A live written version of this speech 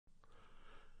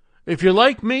If you're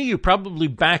like me, you probably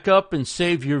back up and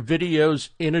save your videos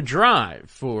in a drive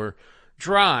for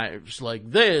drives like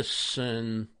this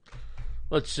and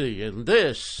let's see, and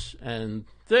this and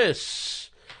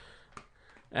this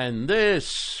and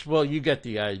this. Well, you get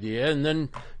the idea. And then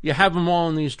you have them all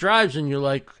in these drives and you're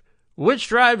like, which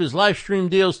drive is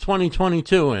Livestream Deals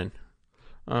 2022 in?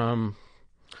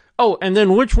 Oh, and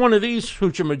then which one of these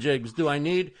hoochamajigs do I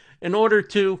need in order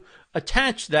to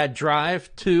attach that drive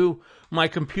to my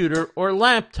computer or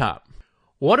laptop?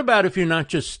 What about if you're not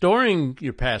just storing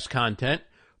your past content,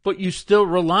 but you still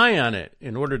rely on it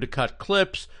in order to cut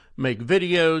clips, make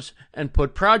videos, and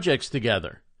put projects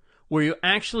together, where you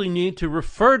actually need to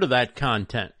refer to that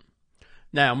content?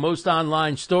 Now, most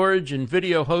online storage and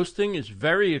video hosting is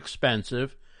very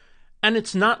expensive, and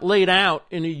it's not laid out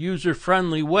in a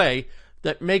user-friendly way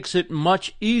that makes it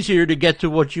much easier to get to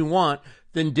what you want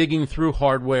than digging through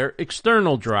hardware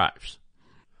external drives.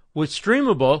 With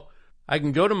Streamable, I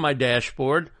can go to my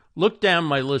dashboard, look down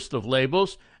my list of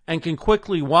labels, and can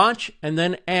quickly watch and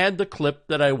then add the clip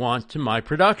that I want to my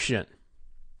production.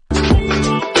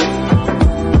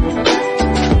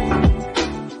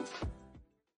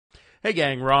 Hey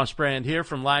gang, Ross Brand here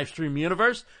from Livestream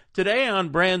Universe. Today on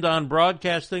Brand on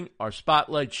Broadcasting, our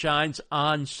spotlight shines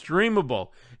on Streamable,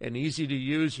 an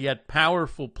easy-to-use yet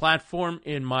powerful platform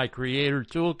in my Creator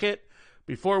Toolkit.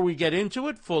 Before we get into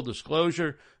it, full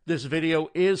disclosure, this video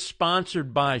is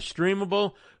sponsored by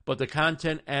Streamable, but the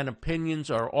content and opinions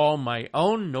are all my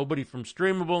own. Nobody from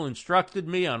Streamable instructed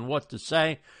me on what to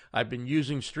say. I've been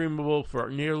using Streamable for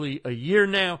nearly a year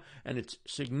now, and it's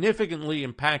significantly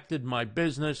impacted my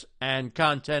business and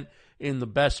content in the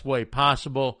best way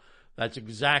possible. That's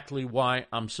exactly why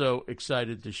I'm so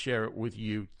excited to share it with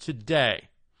you today.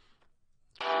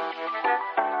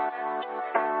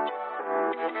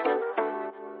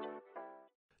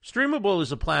 Streamable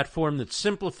is a platform that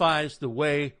simplifies the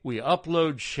way we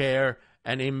upload, share,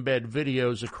 and embed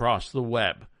videos across the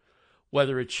web.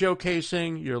 Whether it's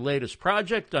showcasing your latest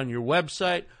project on your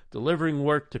website, delivering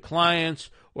work to clients,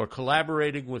 or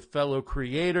collaborating with fellow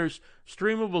creators,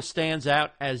 Streamable stands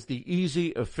out as the easy,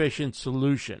 efficient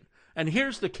solution. And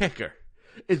here's the kicker.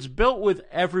 It's built with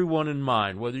everyone in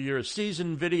mind, whether you're a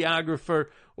seasoned videographer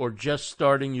or just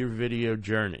starting your video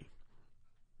journey.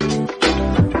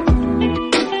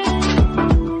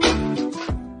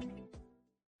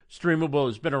 Streamable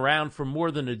has been around for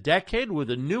more than a decade with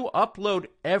a new upload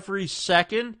every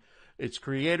second. Its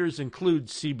creators include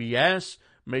CBS,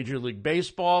 Major League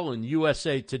Baseball, and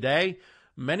USA Today.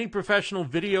 Many professional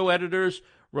video editors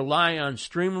rely on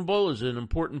Streamable as an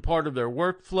important part of their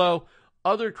workflow.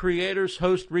 Other creators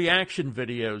host reaction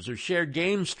videos or share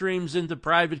game streams into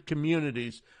private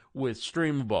communities with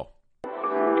Streamable.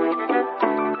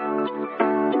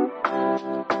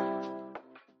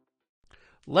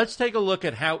 Let's take a look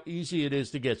at how easy it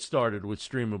is to get started with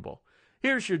Streamable.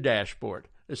 Here's your dashboard,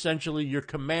 essentially your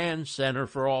command center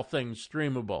for all things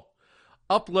Streamable.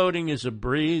 Uploading is a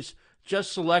breeze.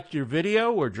 Just select your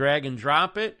video or drag and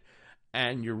drop it,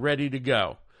 and you're ready to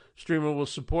go. Streamable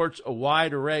supports a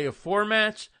wide array of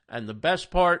formats, and the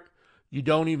best part, you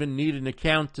don't even need an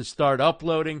account to start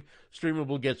uploading.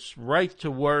 Streamable gets right to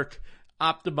work,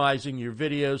 optimizing your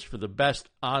videos for the best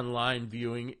online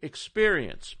viewing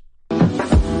experience.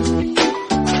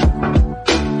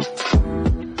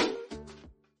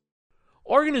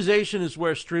 Organization is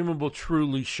where Streamable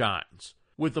truly shines.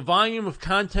 With the volume of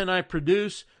content I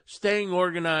produce, staying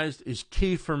organized is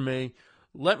key for me.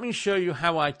 Let me show you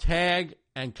how I tag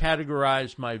and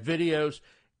categorize my videos.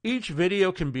 Each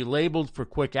video can be labeled for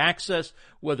quick access,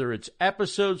 whether it's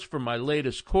episodes for my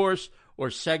latest course or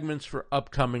segments for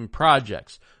upcoming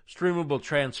projects. Streamable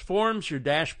transforms your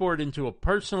dashboard into a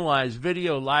personalized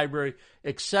video library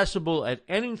accessible at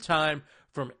any time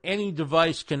from any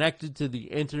device connected to the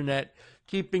internet,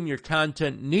 keeping your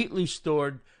content neatly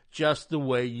stored just the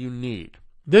way you need.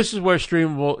 This is where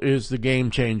Streamable is the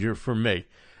game changer for me.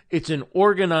 It's in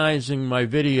organizing my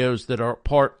videos that are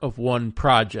part of one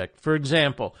project. For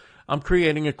example, I'm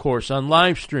creating a course on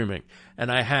live streaming,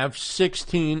 and I have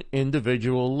 16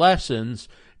 individual lessons,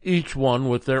 each one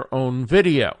with their own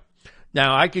video.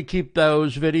 Now, I could keep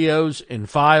those videos in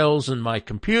files in my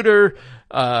computer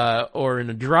or in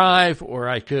a drive, or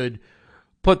I could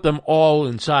put them all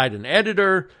inside an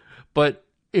editor. But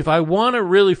if I want to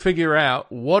really figure out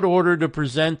what order to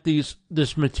present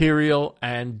this material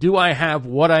and do I have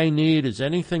what I need, is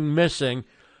anything missing,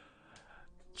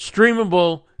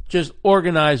 Streamable just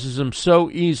organizes them so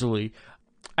easily.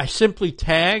 I simply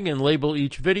tag and label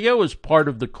each video as part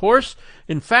of the course.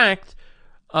 In fact,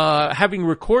 having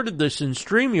recorded this in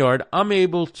StreamYard, I'm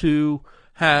able to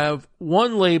have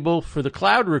one label for the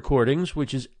cloud recordings,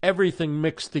 which is everything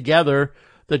mixed together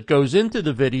that goes into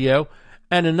the video,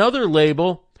 and another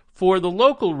label for the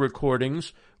local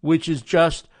recordings, which is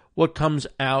just what comes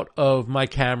out of my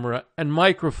camera and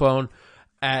microphone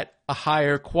at a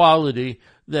higher quality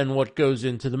than what goes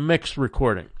into the mixed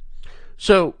recording.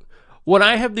 So what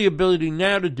I have the ability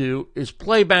now to do is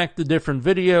play back the different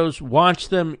videos, watch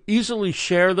them, easily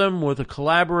share them with a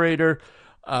collaborator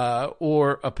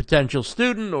or a potential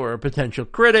student or a potential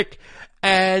critic,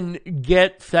 and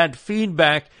get that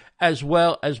feedback, as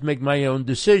well as make my own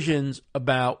decisions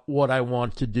about what I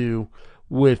want to do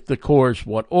with the course,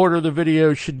 what order the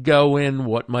videos should go in,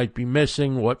 what might be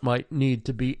missing, what might need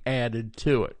to be added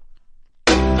to it.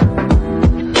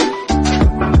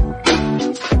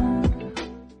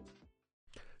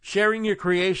 Sharing your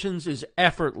creations is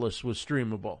effortless with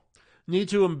Streamable. Need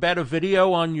to embed a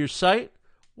video on your site?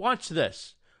 Watch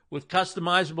this. With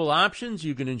customizable options,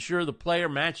 you can ensure the player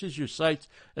matches your site's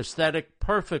aesthetic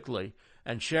perfectly.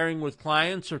 And sharing with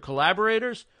clients or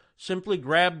collaborators? Simply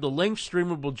grab the link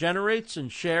Streamable generates and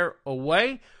share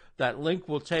away. That link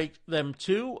will take them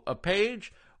to a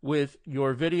page with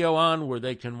your video on where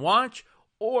they can watch,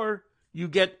 or you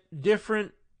get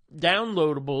different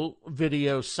downloadable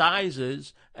video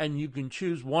sizes, and you can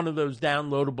choose one of those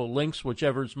downloadable links,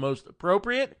 whichever is most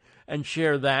appropriate, and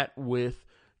share that with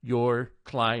your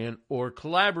client or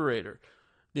collaborator.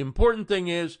 The important thing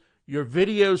is your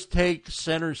videos take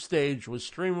center stage with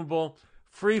Streamable,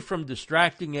 free from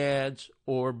distracting ads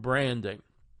or branding.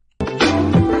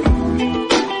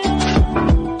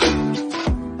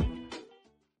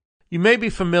 You may be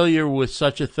familiar with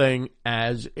such a thing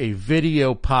as a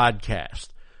video podcast.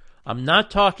 I'm not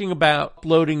talking about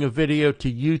uploading a video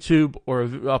to YouTube or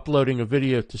uploading a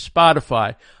video to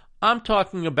Spotify. I'm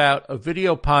talking about a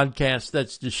video podcast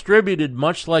that's distributed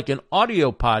much like an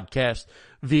audio podcast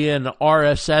via an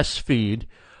RSS feed.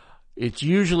 It's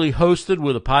usually hosted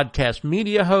with a podcast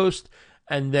media host,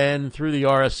 and then through the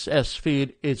RSS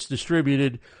feed, it's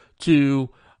distributed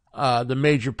to the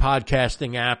major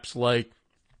podcasting apps like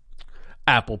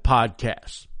Apple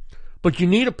Podcasts. But you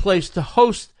need a place to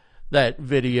host that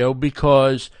video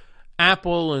because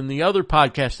Apple and the other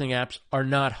podcasting apps are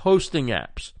not hosting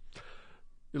apps,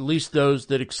 at least those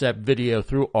that accept video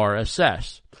through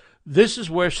RSS. This is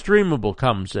where Streamable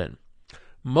comes in.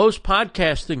 Most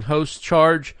podcasting hosts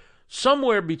charge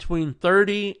somewhere between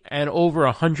 $30 and over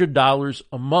 $100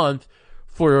 a month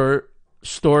for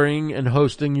storing and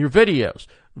hosting your videos.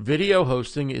 Video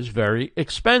hosting is very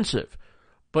expensive,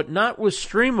 but not with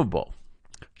Streamable.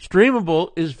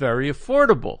 Streamable is very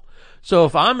affordable. So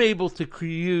if I'm able to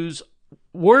use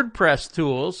WordPress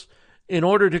tools in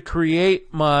order to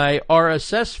create my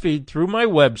RSS feed through my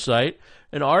website,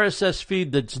 an RSS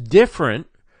feed that's different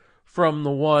from the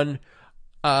one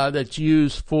that's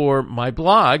used for my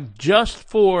blog, just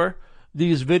for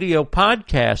these video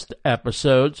podcast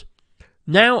episodes,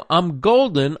 now I'm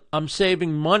golden. I'm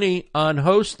saving money on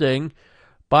hosting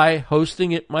by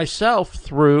hosting it myself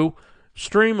through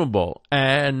Streamable,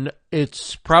 and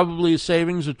it's probably a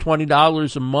savings of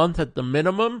 $20 a month at the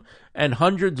minimum and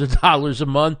hundreds of dollars a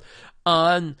month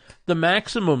on the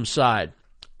maximum side.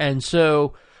 And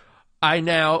so I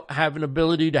now have an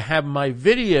ability to have my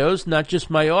videos, not just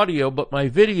my audio, but my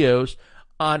videos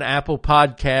on Apple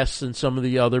Podcasts and some of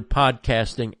the other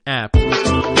podcasting apps.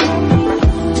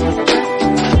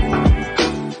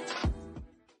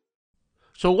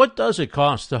 So what does it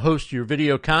cost to host your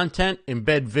video content,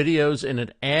 embed videos in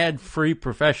an ad-free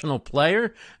professional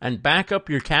player, and back up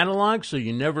your catalog so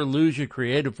you never lose your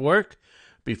creative work?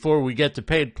 Before we get to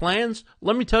paid plans,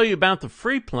 let me tell you about the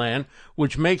free plan,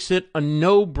 which makes it a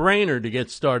no-brainer to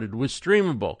get started with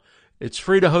Streamable. It's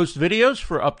free to host videos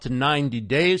for up to 90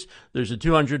 days. There's a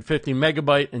 250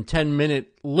 megabyte and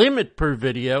 10-minute limit per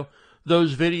video.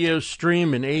 Those videos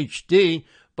stream in HD,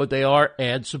 but they are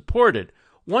ad-supported.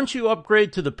 Once you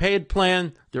upgrade to the paid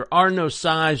plan, there are no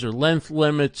size or length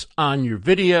limits on your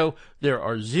video. There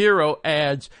are 0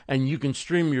 ads, and you can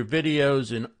stream your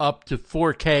videos in up to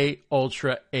 4K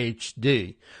Ultra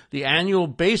HD. The annual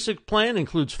basic plan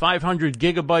includes 500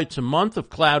 gigabytes a month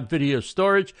of cloud video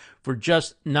storage for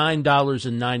just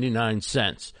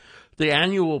 $9.99. The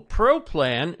annual Pro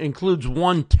plan includes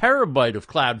 1 terabyte of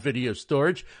cloud video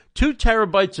storage, 2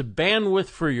 terabytes of bandwidth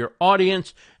for your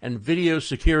audience, and video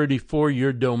security for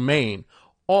your domain,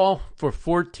 all for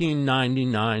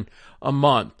 $14.99 a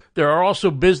month. There are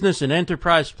also business and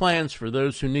enterprise plans for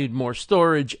those who need more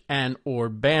storage and or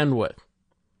bandwidth.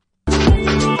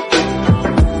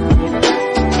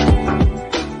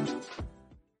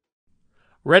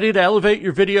 Ready to elevate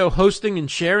your video hosting and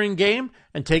sharing game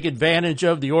and take advantage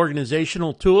of the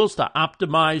organizational tools to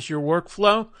optimize your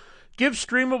workflow? Give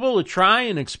Streamable a try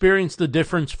and experience the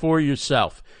difference for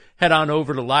yourself. Head on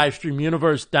over to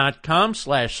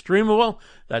livestreamuniverse.com/streamable.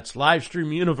 That's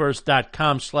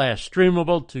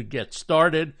livestreamuniverse.com/streamable to get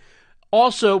started.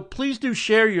 Also, please do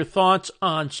share your thoughts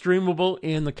on Streamable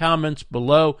in the comments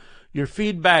below. Your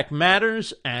feedback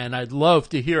matters, and I'd love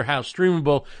to hear how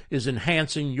Streamable is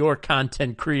enhancing your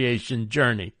content creation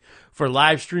journey. For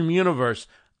Livestream Universe,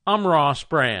 I'm Ross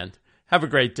Brand. Have a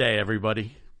great day,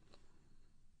 everybody.